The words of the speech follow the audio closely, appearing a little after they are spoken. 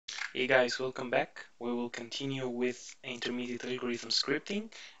Hey guys, welcome back. We will continue with intermediate algorithm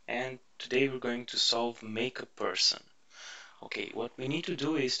scripting, and today we're going to solve make a person. Okay, what we need to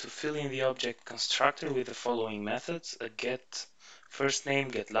do is to fill in the object constructor with the following methods: a get first name,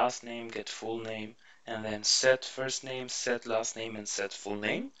 get last name, get full name, and then set first name, set last name, and set full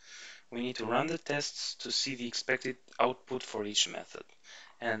name. We need to run the tests to see the expected output for each method,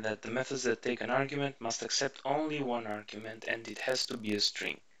 and that the methods that take an argument must accept only one argument, and it has to be a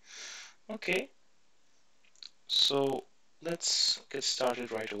string. Okay, so let's get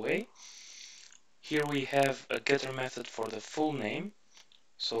started right away. Here we have a getter method for the full name,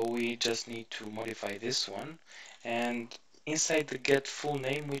 so we just need to modify this one, and inside the get full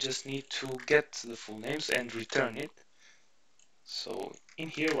name we just need to get the full names and return it. So in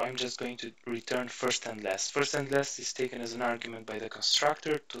here I'm just going to return first and last. First and last is taken as an argument by the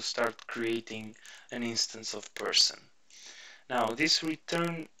constructor to start creating an instance of person. Now this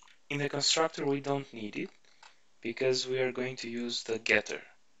return in the constructor we don't need it, because we are going to use the getter.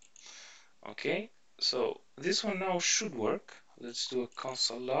 Okay, so this one now should work. Let's do a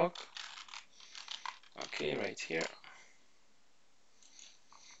console log. Okay, right here.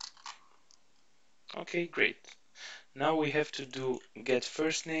 Okay, great. Now we have to do get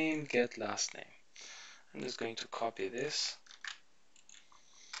first name, get last name. I'm just going to copy this.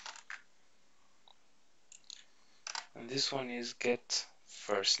 And this one is get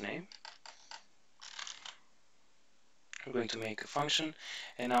first name. I'm going to make a function,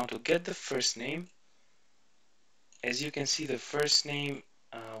 and now to get the first name, as you can see, the first name,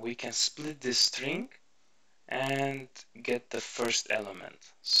 we can split this string and get the first element.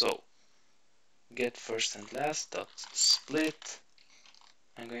 So get first and last dot split.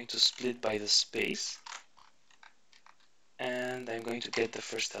 I'm going to split by the space, and I'm going to get the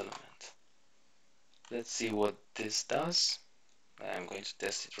first element. Let's see what this does. I'm going to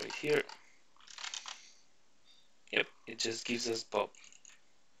test it right here. Yep, it just gives us Bob.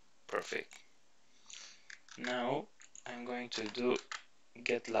 Perfect. Now I'm going to do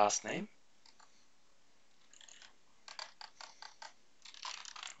get last name.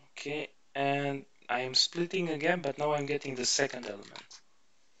 Okay, and I am splitting again, but now I'm getting the second element.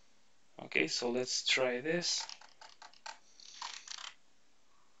 Okay, so let's try this.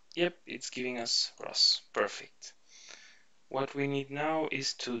 Yep, it's giving us Ross. Perfect. What we need now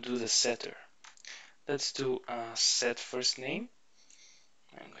is to do the setter. Let's do set first name.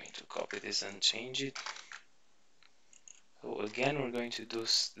 I'm going to copy this and change it. So again, we're going to do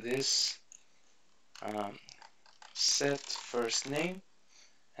this set first name,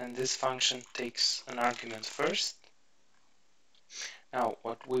 and this function takes an argument first. Now,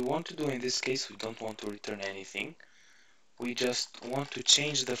 what we want to do in this case, we don't want to return anything. We just want to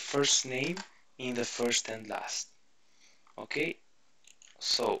change the first name in the first and last. Okay,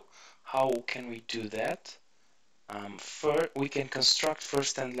 so how can we do that? First, we can construct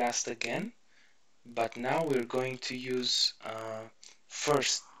first and last again, but now we're going to use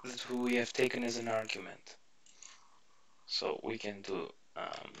first that we have taken as an argument. So we can do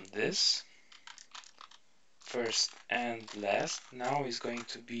this. First and last now is going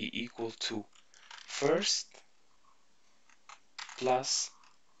to be equal to first plus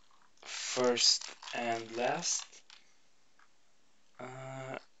first and last,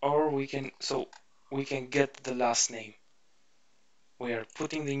 or we can get the last name. We are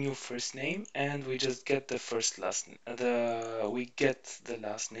putting the new first name, and we just get the first last. We get the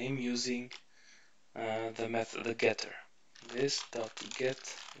last name using the method, the getter. This dot get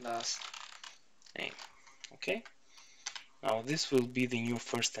last name. Okay. Now this will be the new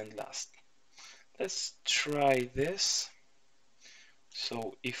first and last. Let's try this.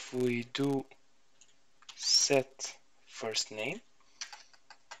 So if we do set first name,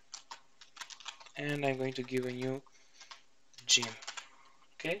 and I'm going to give a new Jim.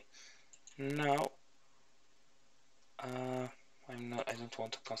 Okay. Now I don't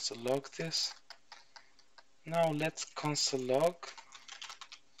want to console log this. Now let's console log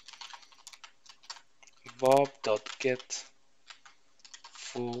bob.get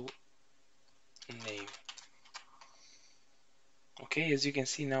full name. Okay, as you can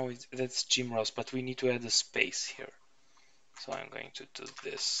see now that's Jim Ross, but we need to add a space here. So I'm going to do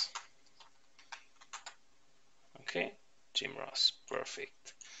this. Okay, Jim Ross,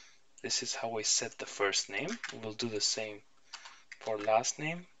 perfect. This is how we set the first name. We'll do the same for last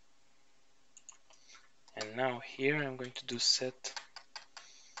name. And now here I'm going to do set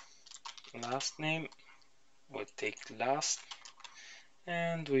last name. We'll take last,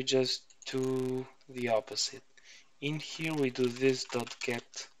 and we just do the opposite. In here we do this dot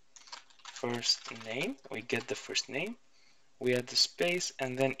get first name. We get the first name. we add the space,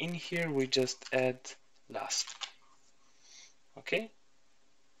 and then in here we just add last. Okay,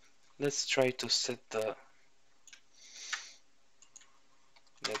 let's try to set the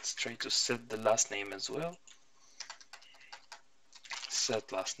last name as well.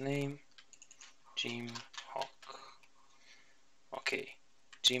 Set last name Jim Hawk. Okay,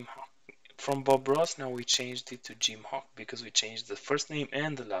 Jim Hawk. From Bob Ross, now we changed it to Jim Hawk because we changed the first name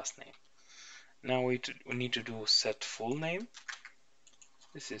and the last name. Now we need to do set full name.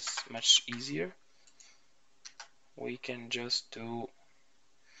 This is much easier. We can just do,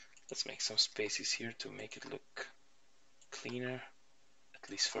 let's make some spaces here to make it look cleaner, at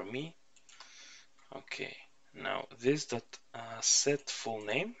least for me. Okay, now this dot set full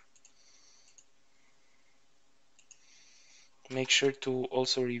name. Make sure to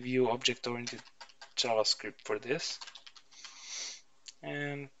also review object-oriented JavaScript for this.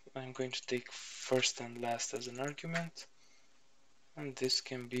 And I'm going to take first and last as an argument. And this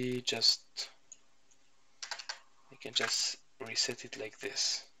can be just, I can just reset it like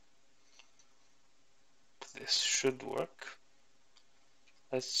this. This should work.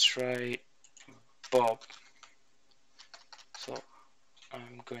 Let's try Bob. So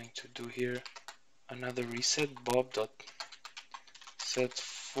I'm going to do here another reset, Bob dot set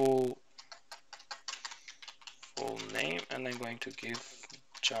full name, and I'm going to give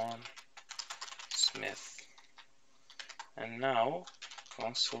John Smith. And now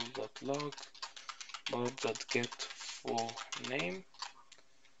console.log bob.get full name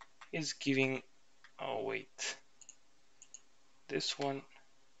is giving, oh wait, this one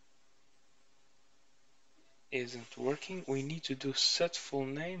isn't working. We need to do set full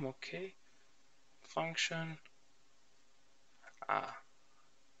name. Okay, function,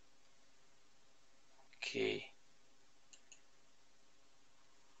 okay,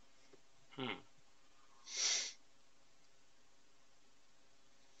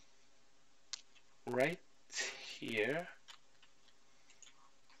 right here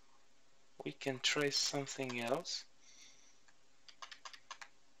we can try something else.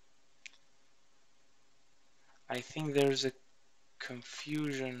 I think there's a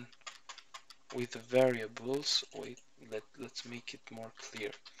confusion with the variables. Wait, let's make it more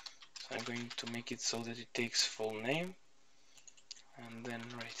clear. So I'm going to make it so that it takes full name, and then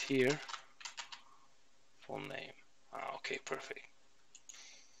right here full name. Okay, perfect.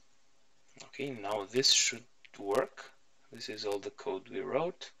 Okay, now this should work. This is all the code we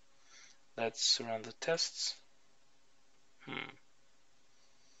wrote. Let's run the tests.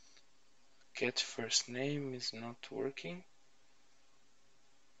 Get first name is not working.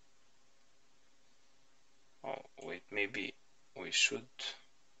 Oh wait, maybe we should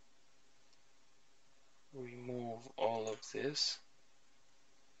remove all of this.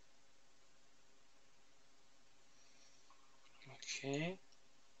 Okay.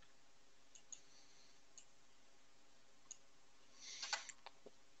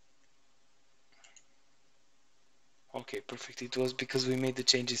 Okay, perfect. It was because we made the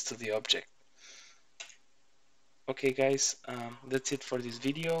changes to the object. Okay guys, that's it for this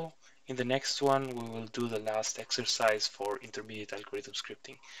video. In the next one we will do the last exercise for intermediate algorithm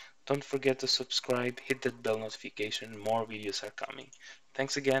scripting. Don't forget to subscribe, hit that bell notification, more videos are coming.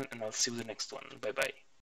 Thanks again, and I'll see you in the next one. Bye bye.